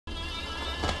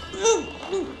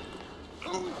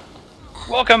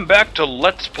Welcome back to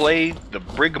Let's Play the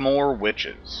Brigmore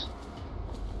Witches.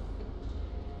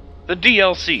 The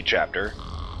DLC chapter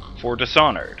for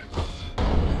Dishonored.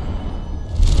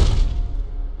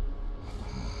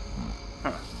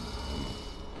 Huh.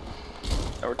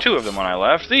 There were two of them when I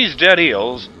left. These Dead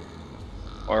Eels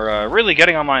were really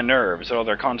getting on my nerves with all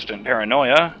their constant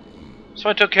paranoia, so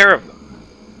I took care of them.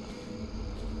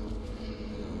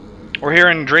 We're here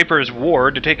in Draper's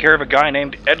ward to take care of a guy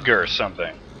named Edgar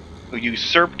something, who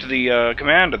usurped the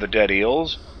command of the Dead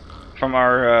Eels from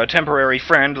our temporary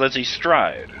friend Lizzy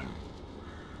Stride.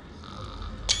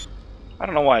 I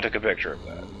don't know why I took a picture of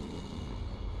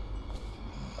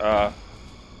that.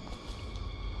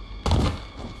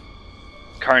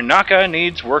 Karnaca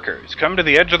needs workers. Come to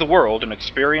the edge of the world and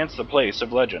experience the place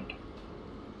of legend.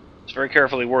 It's very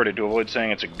carefully worded to avoid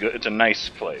saying it's a nice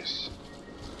place.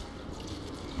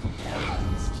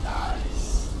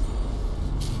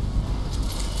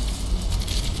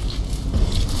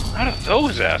 How do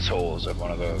those assholes have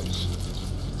one of those?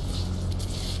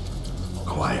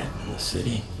 Quiet in the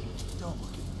city.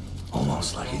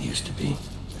 Almost like it used to be.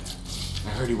 I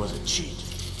heard he was a cheat.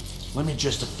 Let me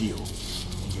just a few.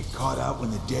 And get caught out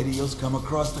when the Dead Eels come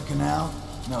across the canal?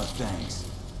 No thanks.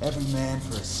 Every man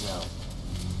for himself.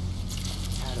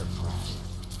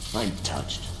 Catterprat. I'm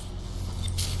touched.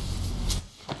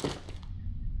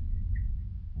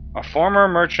 A former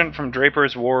merchant from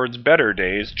Draper's ward's better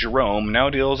days, Jerome, now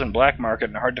deals in black market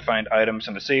and hard-to-find items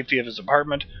in the safety of his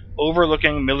apartment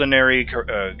overlooking Millenary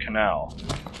Canal.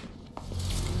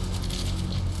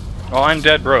 Well, I'm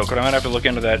dead broke, but I might have to look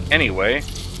into that anyway.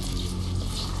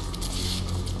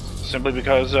 Simply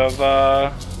because of,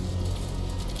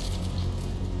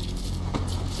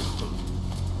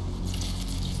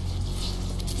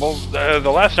 well,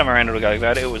 the last time I ran into a guy like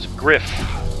that, it was Griff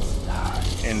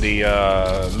in the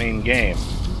main game.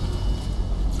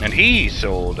 And he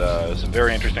sold some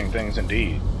very interesting things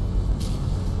indeed.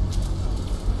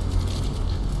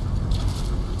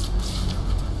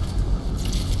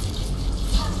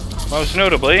 Most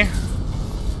notably,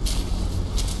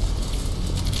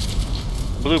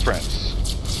 blueprints.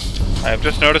 I have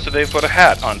just noticed that they've put a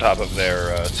hat on top of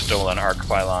their stolen arc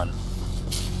pylon.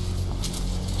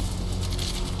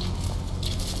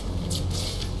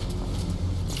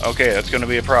 Okay, that's going to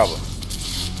be a problem.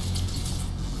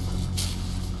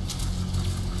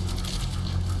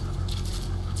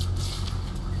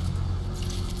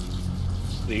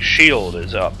 The shield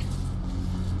is up.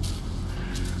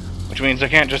 Which means I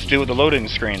can't just do what the loading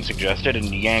screen suggested and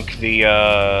yank the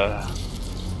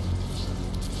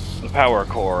power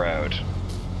core out.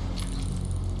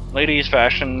 Ladies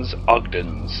Fashions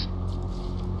Ogdens.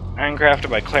 Handcrafted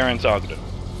by Clarence Ogden.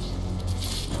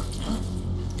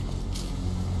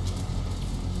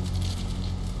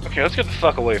 Okay, let's get the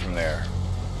fuck away from there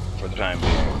for the time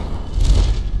being.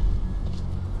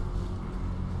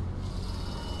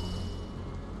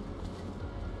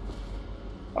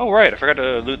 Oh right, I forgot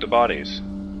to loot the bodies.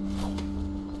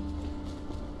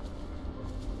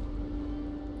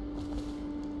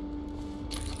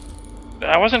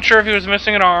 I wasn't sure if he was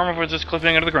missing an arm or if it was just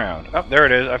clipping into the ground. Oh, there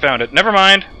it is. I found it. Never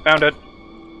mind. Found it.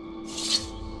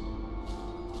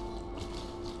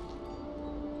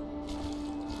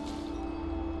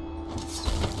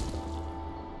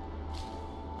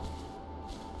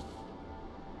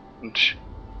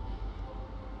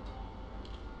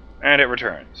 And it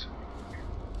returns.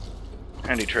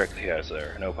 Handy trick he has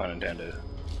there, no pun intended.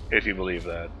 If you believe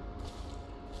that.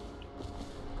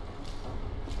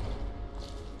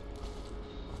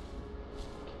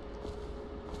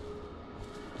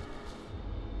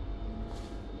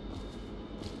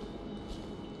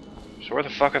 So where the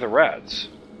fuck are the rats?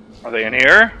 Are they in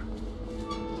here?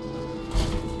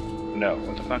 No,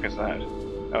 what the fuck is that?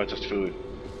 Oh, it's just food.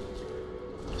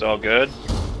 It's all good?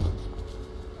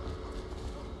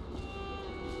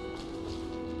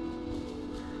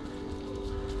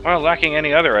 Well, lacking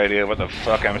any other idea of what the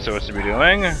fuck I'm supposed to be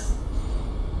doing.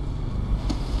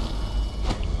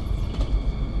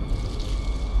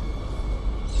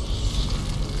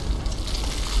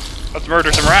 Let's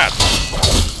murder some rats.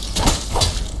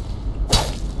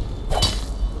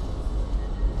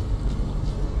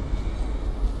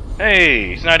 Hey,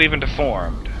 he's not even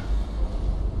deformed.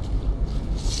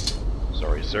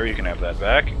 Sorry, sir, you can have that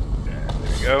back. And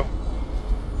there you go.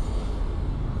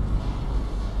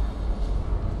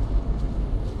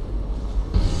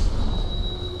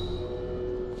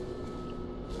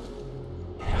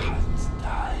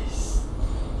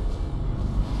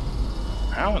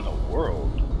 How in the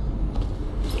world?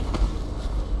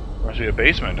 There must be a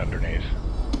basement underneath.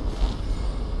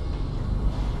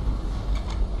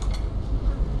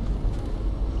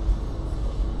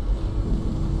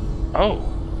 Oh.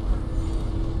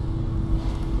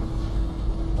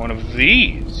 One of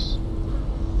these.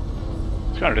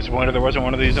 I was kind of disappointed there wasn't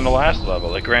one of these in the last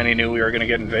level. Like Granny knew we were going to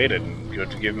get invaded and go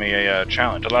to give me a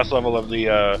challenge. The last level of the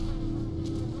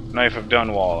Knife of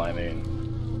Dunwall, I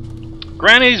mean.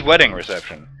 Granny's wedding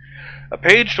reception. A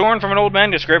page torn from an old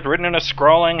manuscript written in a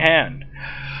scrawling hand.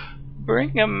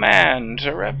 Bring a man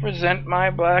to represent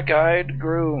my black-eyed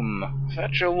groom.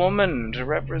 Fetch a woman to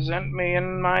represent me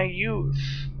in my youth.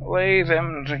 Lay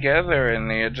them together in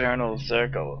the eternal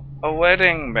circle. A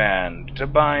wedding band to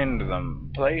bind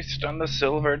them, placed on the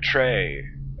silver tray.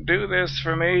 Do this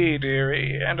for me,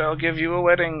 dearie, and I'll give you a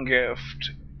wedding gift.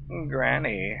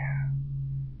 Granny.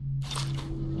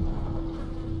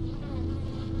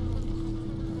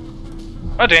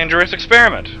 A dangerous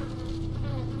experiment.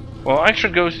 Well, I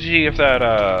should go see if that,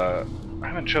 I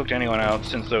haven't choked anyone out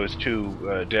since those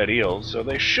two dead eels, so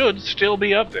they should still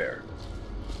be up there.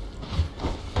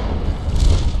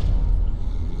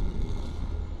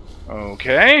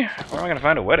 Okay, where am I going to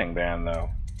find a wedding band, though?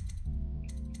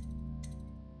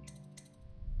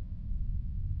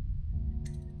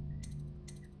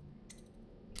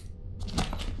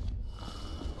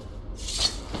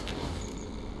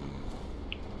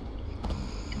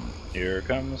 Here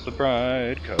comes the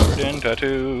bride, covered in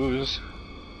tattoos.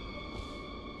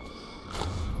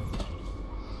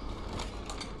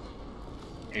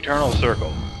 Eternal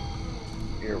Circle.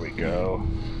 Here we go.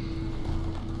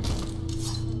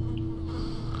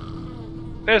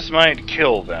 This might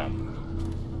kill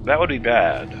them. That would be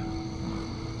bad.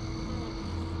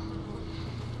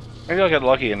 Maybe I'll get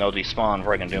lucky and they'll despawn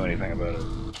before I can do anything about it.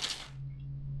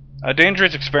 A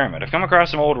dangerous experiment. I've come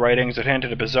across some old writings that hint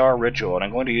at a bizarre ritual, and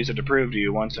I'm going to use it to prove to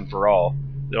you once and for all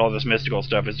that all this mystical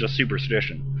stuff is just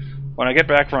superstition. When I get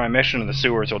back from my mission in the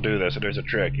sewers, I'll do this, and there's a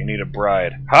trick. You need a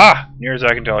bride. Ha! Near as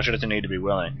I can tell, she doesn't need to be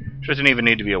willing. She doesn't even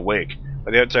need to be awake.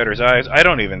 By the outsider's eyes, I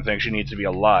don't even think she needs to be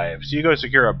alive. So you go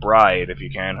secure a bride, if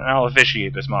you can, and I'll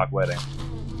officiate this mock wedding.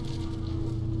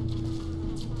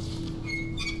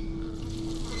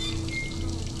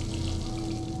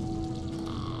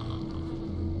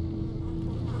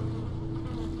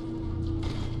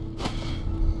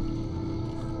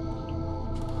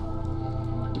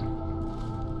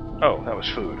 Oh, that was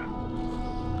food.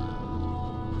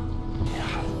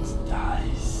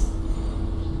 Dies.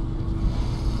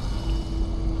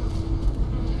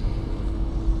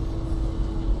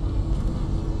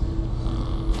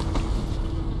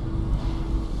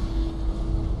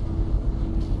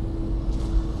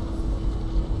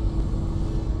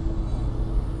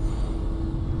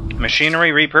 Machinery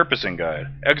Repurposing Guide.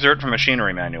 Excerpt from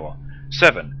Machinery Manual.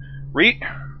 7.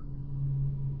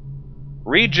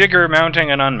 Rejigger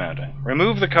mounting and unmounting.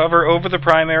 Remove the cover over the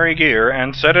primary gear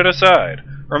and set it aside.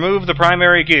 Remove the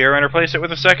primary gear and replace it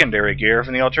with a secondary gear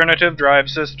from the alternative drive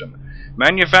system.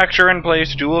 Manufacture and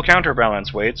place dual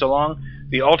counterbalance weights along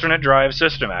the alternate drive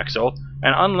system axle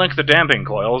and unlink the damping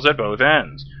coils at both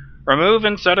ends. Remove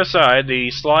and set aside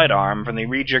the slide arm from the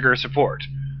rejigger support.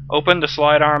 Open the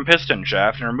slide arm piston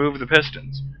shaft and remove the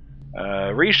pistons.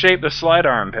 Reshape the slide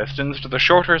arm pistons to the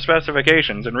shorter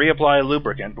specifications and reapply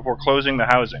lubricant before closing the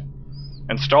housing.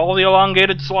 Install the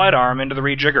elongated slide arm into the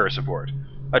rejigger support.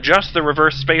 Adjust the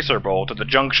reverse spacer bolt at the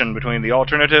junction between the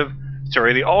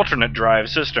alternate drive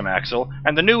system axle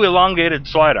and the new elongated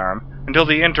slide arm until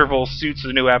the interval suits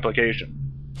the new application.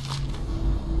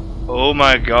 Oh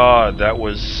my god, that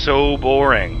was so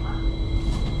boring.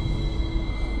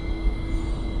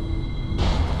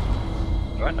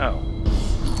 What? No.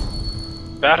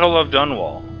 Battle of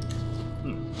Dunwall.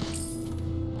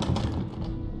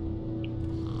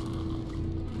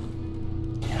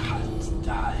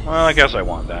 Well, I guess I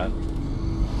want that.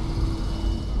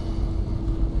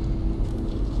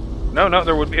 No,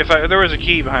 there would be, if there was a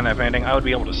key behind that painting, I would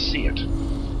be able to see it.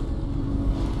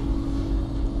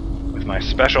 With my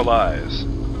special eyes.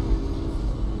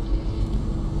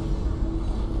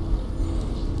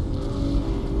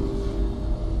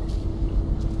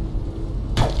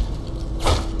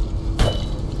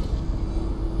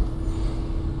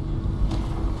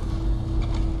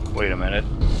 Wait a minute.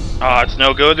 Ah, it's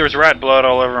no good. There's rat blood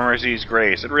all over Mercy's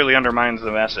grace. It really undermines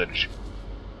the message.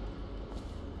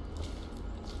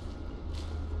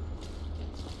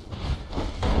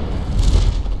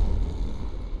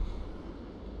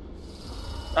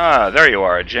 Ah, there you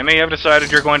are, Jimmy. I've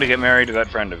decided you're going to get married to that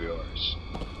friend of yours.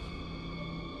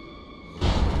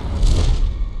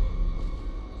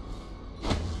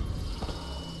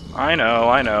 I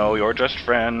know, you're just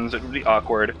friends. It would be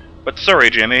awkward. But sorry,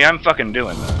 Jimmy, I'm fucking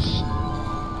doing this.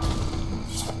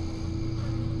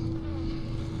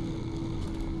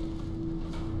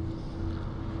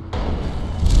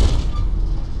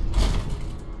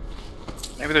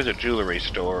 Maybe there's a jewelry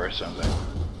store or something.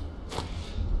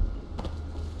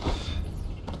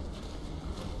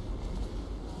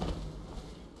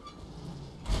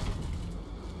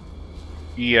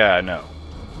 Yeah, no.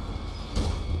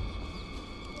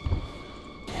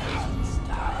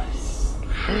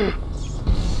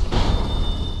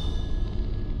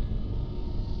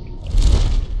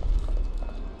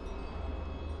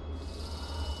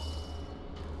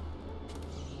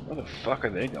 Where the fuck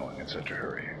are they going in such a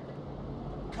hurry?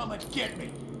 Come and get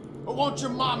me! Or won't your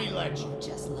mommy let you?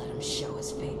 Just let him show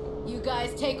his fate. You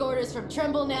guys take orders from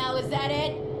Trimble now, is that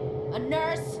it? A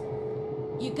nurse?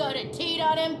 You gonna teat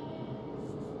on him?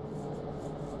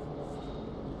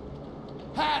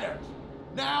 Had her!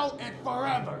 Now and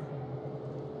forever!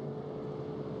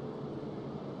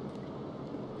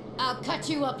 I'll cut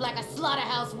you up like a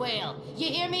slaughterhouse whale. You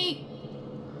hear me?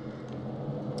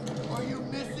 Are you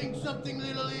missing something,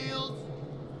 little eels?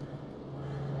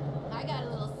 I got a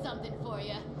little something for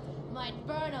you. Might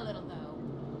burn a little, though.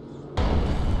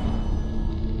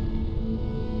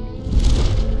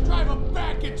 Drive them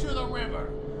back into the river!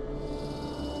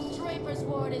 Draper's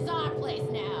ward is our place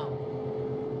now.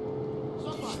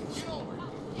 Somebody, get over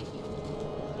here!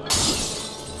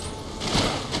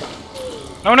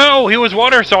 Oh no, he was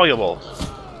water soluble.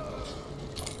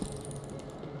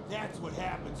 That's what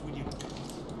happens when you...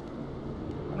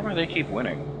 I wonder why they keep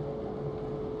winning.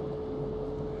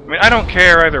 I mean, I don't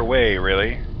care either way,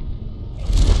 really.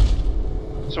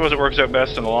 Suppose it works out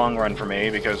best in the long run for me,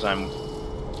 because I'm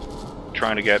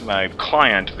trying to get my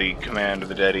client the command of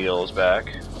the Dead Eels back.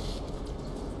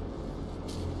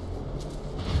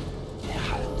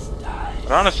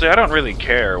 But honestly, I don't really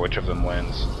care which of them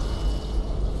wins.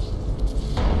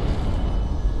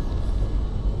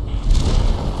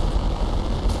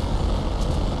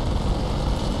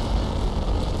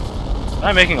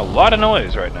 I'm making a lot of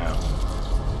noise right now.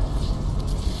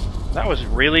 That was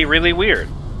really, really weird.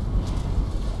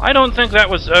 I don't think that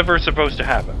was ever supposed to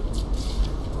happen.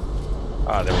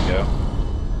 Ah, there we go.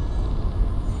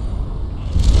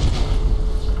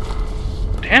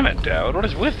 Damn it, Daud, what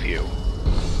is with you?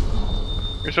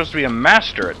 You're supposed to be a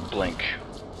master at blink.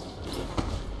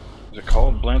 Is it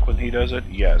called blink when he does it?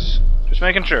 Yes. Just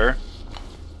making sure.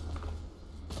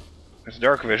 It's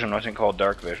dark vision, wasn't called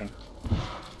dark vision.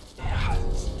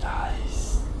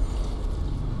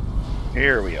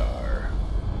 Here we are.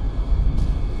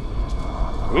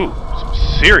 Ooh, some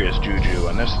serious juju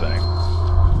on this thing.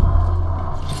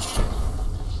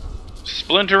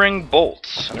 Splintering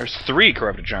bolts. And there's 3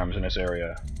 corrupted charms in this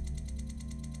area.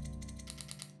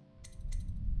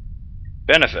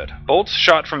 Benefit. Bolts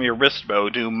shot from your wrist bow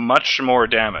do much more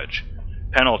damage.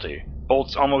 Penalty.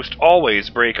 Bolts almost always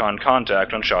break on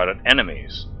contact when shot at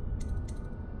enemies.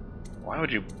 Why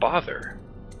would you bother?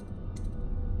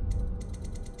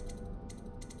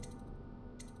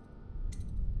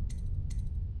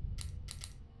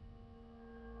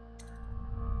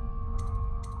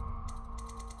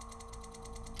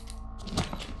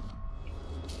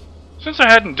 Since I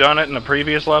hadn't done it in the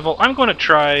previous level, I'm going to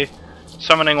try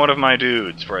summoning one of my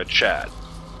dudes for a chat.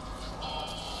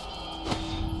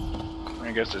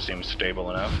 I guess it seems stable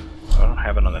enough. I don't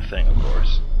have it on the thing, of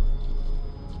course.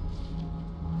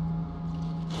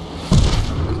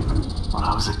 When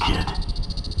I was a kid,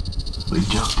 we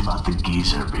joked about the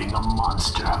geezer being a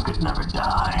monster who could never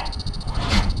die.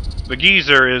 The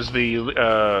geezer is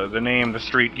the name the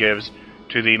street gives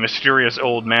to the mysterious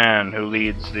old man who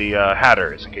leads the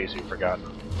Hatters, in case you've forgotten.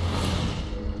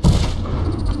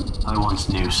 I once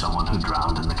knew someone who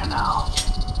drowned in the canal,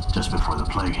 just before the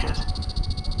plague hit.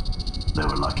 They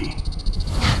were lucky.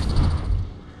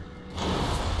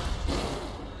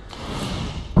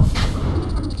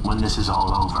 When this is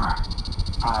all over,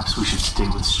 perhaps we should stay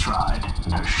with Stride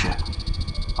and her ship.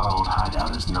 Our old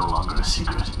hideout is no longer a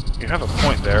secret. You have a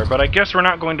point there, but I guess we're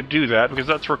not going to do that, because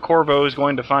that's where Corvo is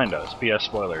going to find us. P.S.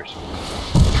 spoilers.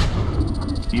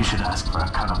 You should ask for a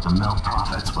cut of the milk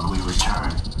profits when we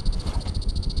return.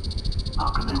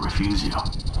 How could they refuse you?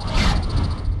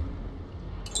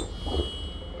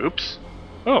 Oops.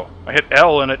 Oh, I hit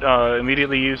L and it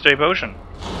immediately used a potion.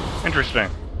 Interesting.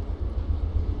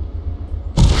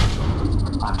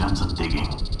 I've done some digging.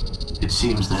 It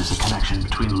seems there's a connection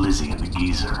between Lizzie and the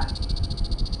geezer,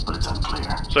 but it's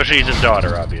unclear. So she's his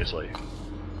daughter, obviously.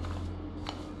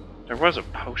 There was a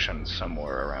potion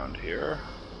somewhere around here.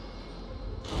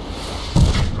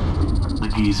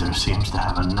 The geezer seems to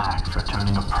have a knack for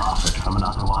turning a profit from an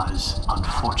otherwise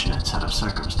unfortunate set of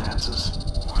circumstances.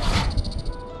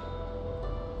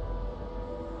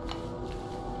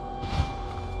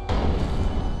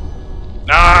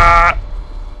 Ah!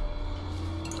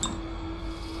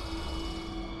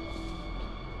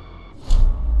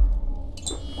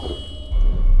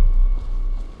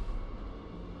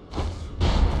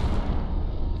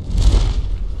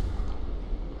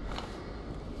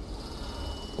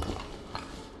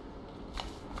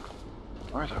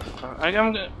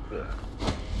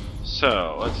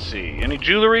 So, let's see. Any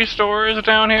jewelry stores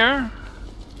down here?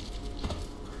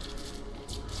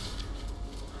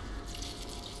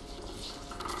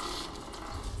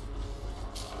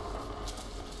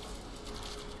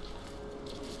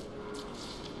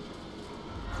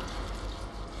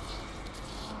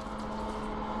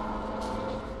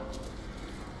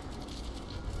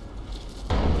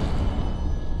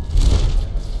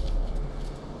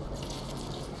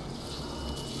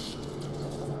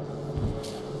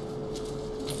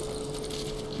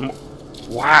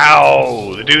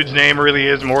 Wow! The dude's name really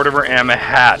is Mortimer M.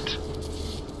 Hat.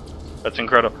 That's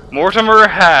incredible. Mortimer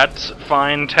Hats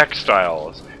Fine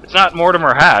Textiles. It's not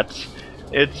Mortimer Hats,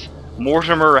 it's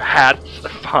Mortimer Hats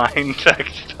Fine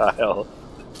Textiles.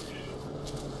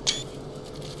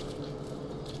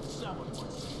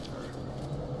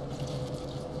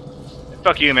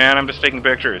 Fuck you, man. I'm just taking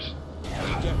pictures.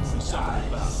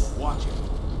 Watch it.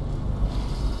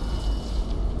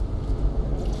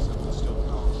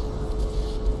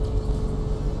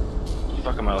 What the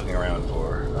fuck am I looking around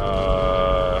for?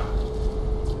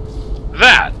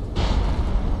 That!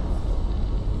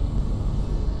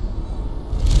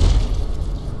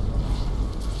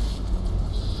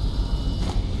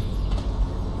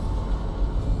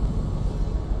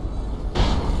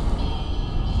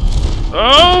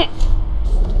 Oh!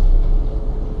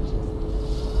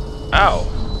 Ow.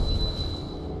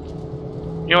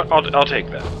 You know what? I'll take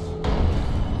that.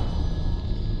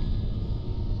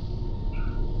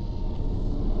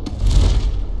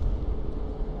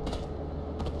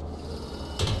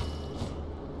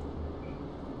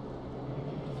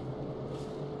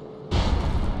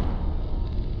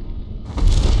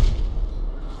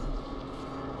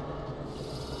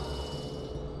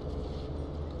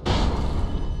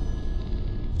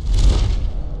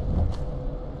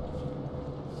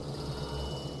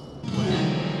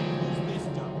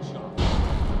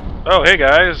 Oh, hey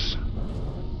guys!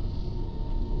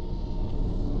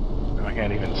 I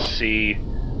can't even see.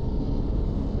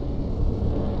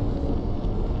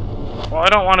 Well, I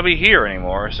don't want to be here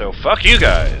anymore, so fuck you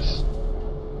guys!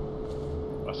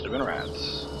 Must have been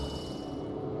rats.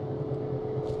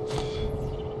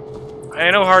 I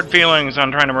had no hard feelings on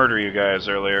trying to murder you guys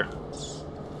earlier.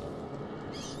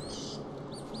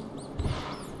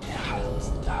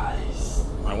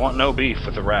 I want no beef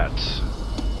with the rats.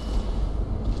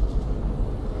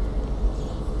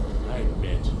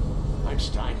 I'm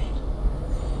stymied.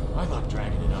 I thought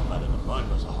dragging it up out of the mud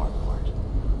was the hard part,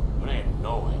 but I had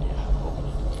no idea how to open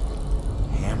it.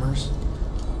 Hammers?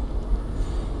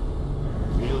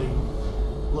 Really?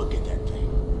 Look at that thing.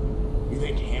 You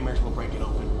think hammers will break it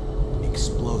open?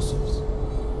 Explosives.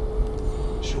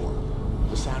 Sure.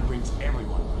 The sound brings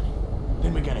everyone running.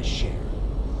 Then we gotta share.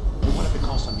 But what if it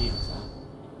calls some meals, huh?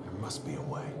 There must be a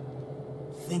way.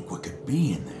 Think what could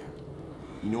be in there.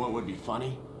 You know what would be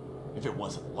funny? If it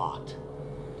wasn't locked.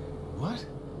 What?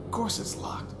 Of course it's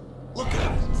locked. Look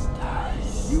at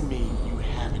it. You mean you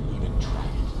haven't even tried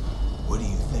it? What do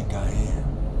you think I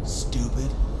am?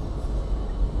 Stupid?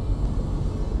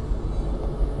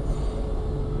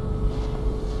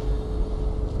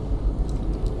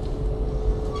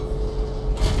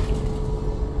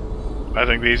 I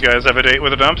think these guys have a date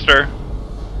with a dumpster.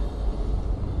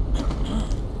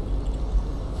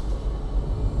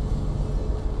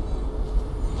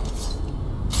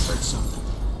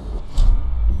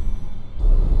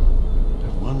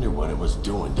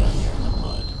 Doing down here in the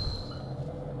mud?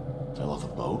 Fell off a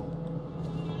boat?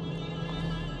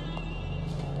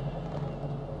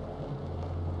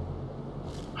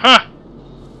 Huh!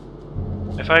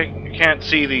 If I can't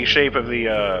see the shape of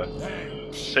the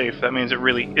safe, that means it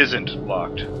really isn't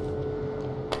locked.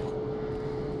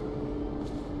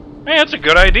 Hey, that's a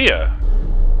good idea.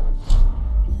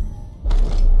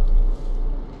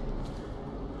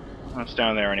 It's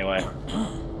down there anyway.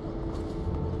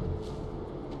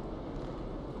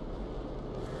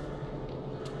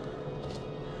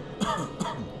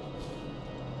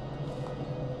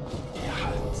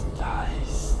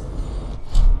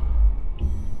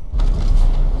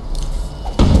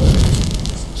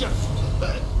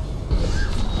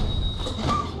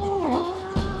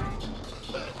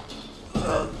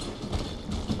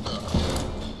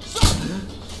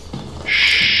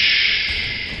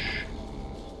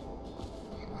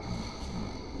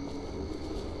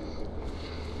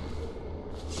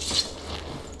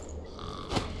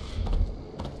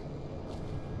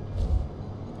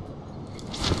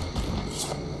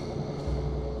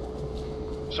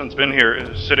 Since been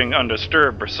here sitting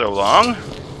undisturbed for so long,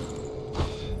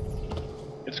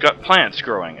 it's got plants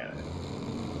growing in it.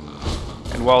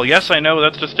 And while yes, I know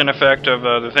that's just an effect of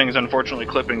the things unfortunately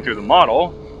clipping through the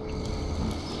model,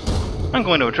 I'm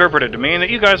going to interpret it to mean that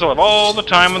you guys will have all the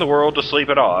time in the world to sleep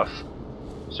it off,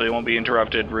 so you won't be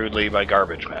interrupted rudely by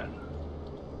garbage men.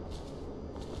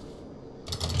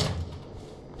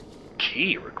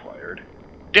 Key required?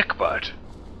 Dick butt.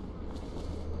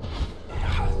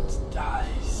 Hot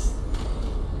dice.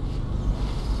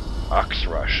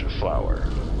 Oxrush flower.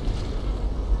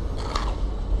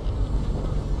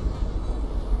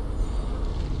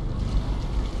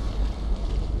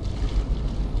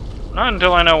 Not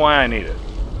until I know why I need it.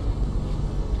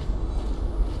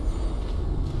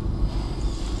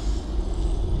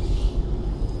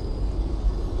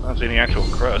 I don't see any actual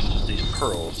crust, just these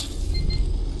pearls.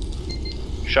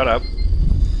 Shut up.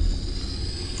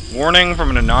 Warning from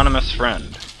an anonymous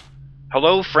friend.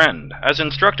 Hello, friend. As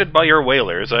instructed by your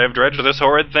whalers, I have dredged this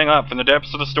horrid thing up from the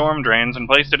depths of the storm drains and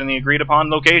placed it in the agreed-upon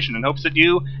location in hopes that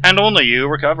you, and only you,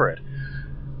 recover it.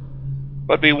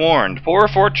 But be warned, poor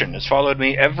fortune has followed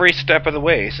me every step of the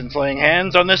way since laying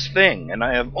hands on this thing, and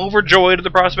I am overjoyed at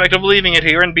the prospect of leaving it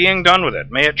here and being done with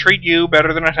it. May it treat you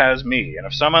better than it has me, and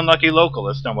if some unlucky local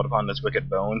has stumbled upon this wicked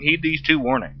bone, heed these 2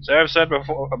 warnings. As I have said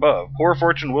above, poor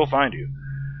fortune will find you.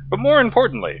 But more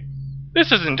importantly,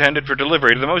 this is intended for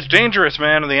delivery to the most dangerous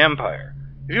man in the Empire.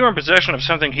 If you are in possession of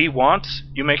something he wants,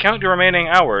 you may count your remaining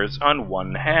hours on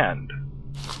one hand.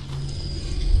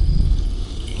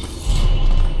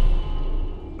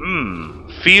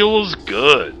 Feels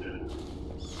good.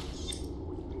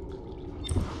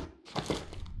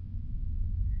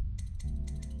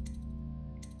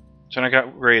 So I can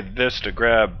upgrade this to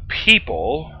grab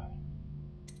people.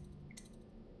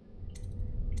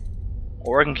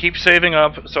 Or I can keep saving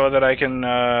up so that I can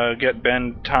get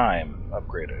bend time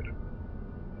upgraded.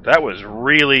 That was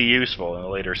really useful in the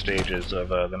later stages of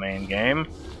the main game.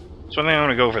 So I think I'm going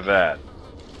to go for that.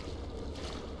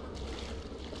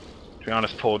 To be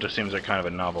honest, pull just seems like kind of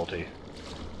a novelty.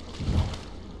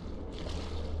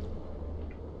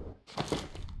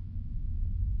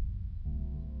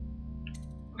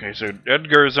 Okay, so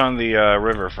Edgar's on the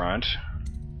riverfront.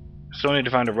 Still need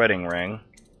to find a wedding ring.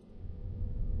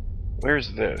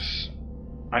 Where's this?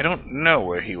 I don't know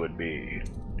where he would be.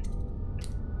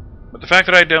 But the fact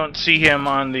that I don't see him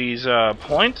on these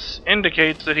points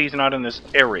indicates that he's not in this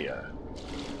area.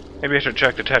 Maybe I should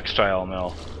check the textile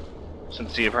mill,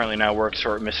 since he apparently now works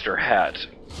for Mr. Hat.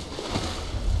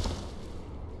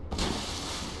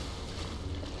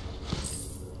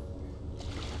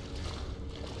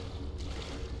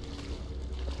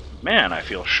 Man, I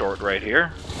feel short right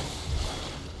here.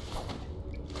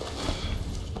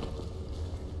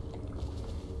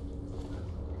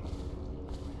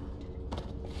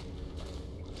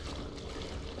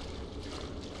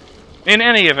 In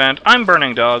any event, I'm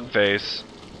BurningDogFace.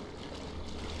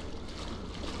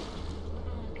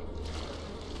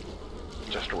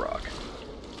 Just a rock.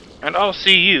 And I'll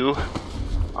see you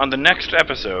on the next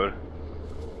episode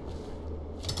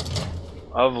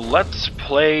of Let's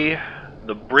Play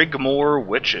the Brigmore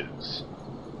Witches,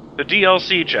 the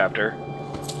DLC chapter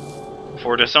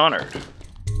for Dishonored,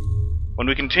 when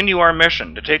we continue our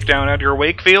mission to take down Edgar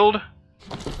Wakefield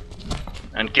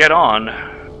and get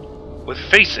on with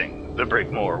facing the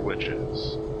Brigmore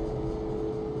Witches.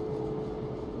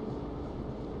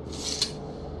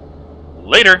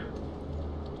 Later!